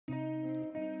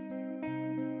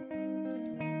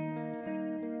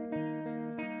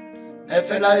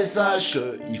FLASH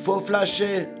que il faut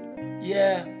flasher.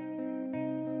 Yeah.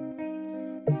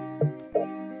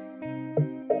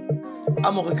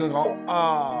 Amour avec un grand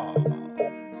A.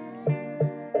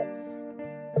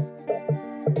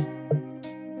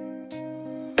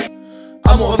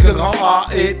 Amour avec un grand A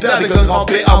et P avec un grand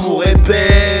P, amour et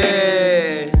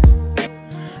paix.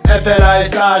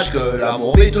 FLASH que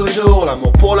l'amour vit toujours,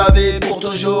 l'amour pour la vie, pour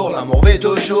toujours, l'amour vit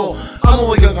toujours.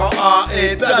 Amour avec un grand A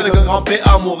et P avec un grand P,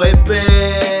 amour et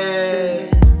paix.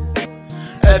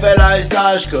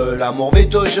 FLASH que l'amour vit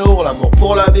toujours, l'amour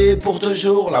pour la vie, pour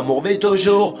toujours, l'amour vit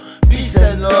toujours. Peace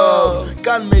and love,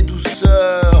 calme et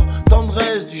douceur,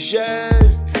 tendresse du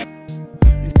geste,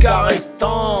 une caresse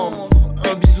tendre,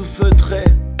 un bisou feutré.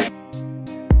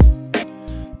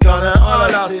 Câlin à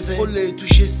la frôler,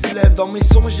 toucher ses lèvres, dans mes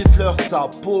songes j'effleure sa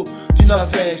peau, d'une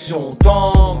affection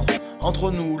tendre.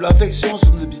 Entre nous, l'affection sont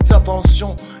de petites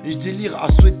attentions, et je délire à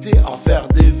souhaiter, à faire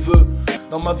des vœux.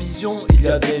 Dans ma vision, il y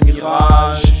a des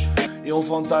mirages, et on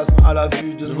fantasme à la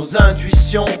vue de nos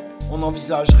intuitions. On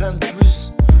n'envisage rien de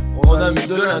plus, on a mis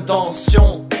de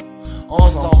l'intention.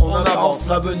 Ensemble, on avance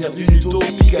l'avenir d'une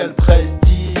utopie, quel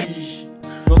prestige.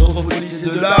 Notre folie,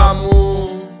 c'est de l'amour.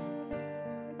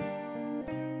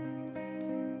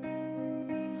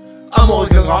 Amour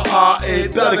avec un grand A et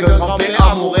P avec un grand P,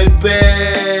 amour et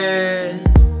paix.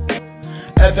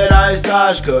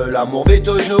 FLASH que l'amour vit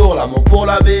toujours, l'amour pour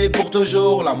la vie, pour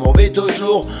toujours, l'amour vit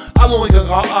toujours. Amour avec un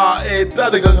grand A et P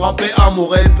avec un grand P,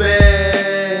 amour et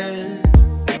paix.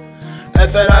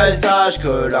 FLASH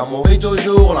que l'amour vit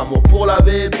toujours, l'amour pour la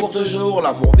vie, pour toujours,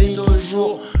 l'amour vit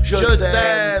toujours. Je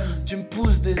t'aime, tu me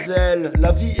pousses des ailes,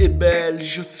 la vie est belle,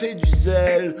 je fais du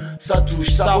zèle, ça touche,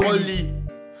 ça relie.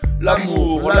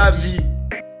 L'amour, la vie.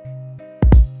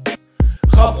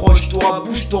 Rapproche-toi,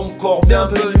 bouge ton corps,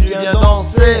 bienvenue, viens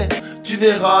danser. Tu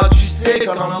verras, tu sais,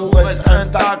 quand l'amour reste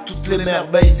intact, toutes les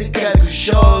merveilles, c'est quelque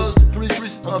chose.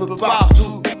 Plus, un peu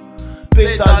partout.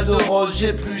 Pétales de rose,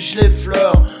 j'épluche les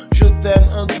fleurs. Je t'aime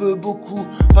un peu, beaucoup,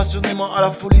 passionnément à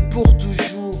la folie pour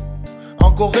toujours.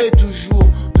 Encore et toujours,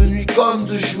 de nuit comme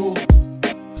de jour.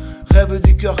 Rêve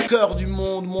du cœur, cœur du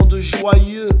monde, monde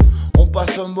joyeux. On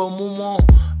passe un bon moment,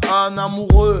 un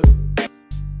amoureux.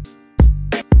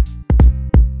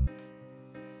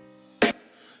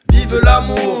 Vive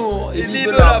l'amour et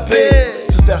vive la paix.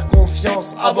 Se faire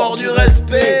confiance, avoir du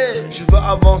respect. Je veux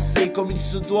avancer comme il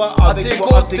se doit avec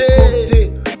toi à tes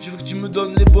côtés. Je veux que tu me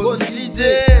donnes les bonnes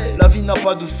idées. La vie n'a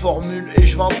pas de formule et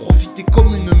je vais en profiter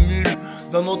comme une mule.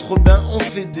 Dans notre bain on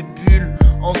fait des bulles.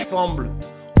 Ensemble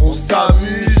on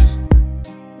s'amuse.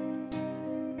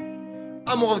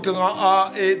 Amour avec un grand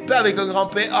A et P avec un grand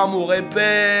P, amour et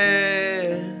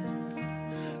paix.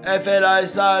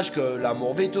 FLASH que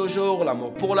l'amour vit toujours,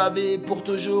 l'amour pour la vie, pour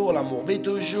toujours, l'amour vit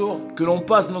toujours. Que l'on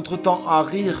passe notre temps à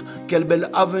rire, quel bel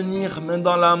avenir, main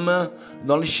dans la main,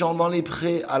 dans les champs, dans les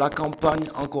prés, à la campagne,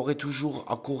 encore et toujours,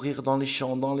 à courir dans les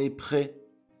champs, dans les prés.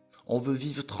 On veut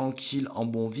vivre tranquille, en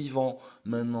bon vivant,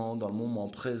 maintenant, dans le moment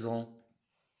présent.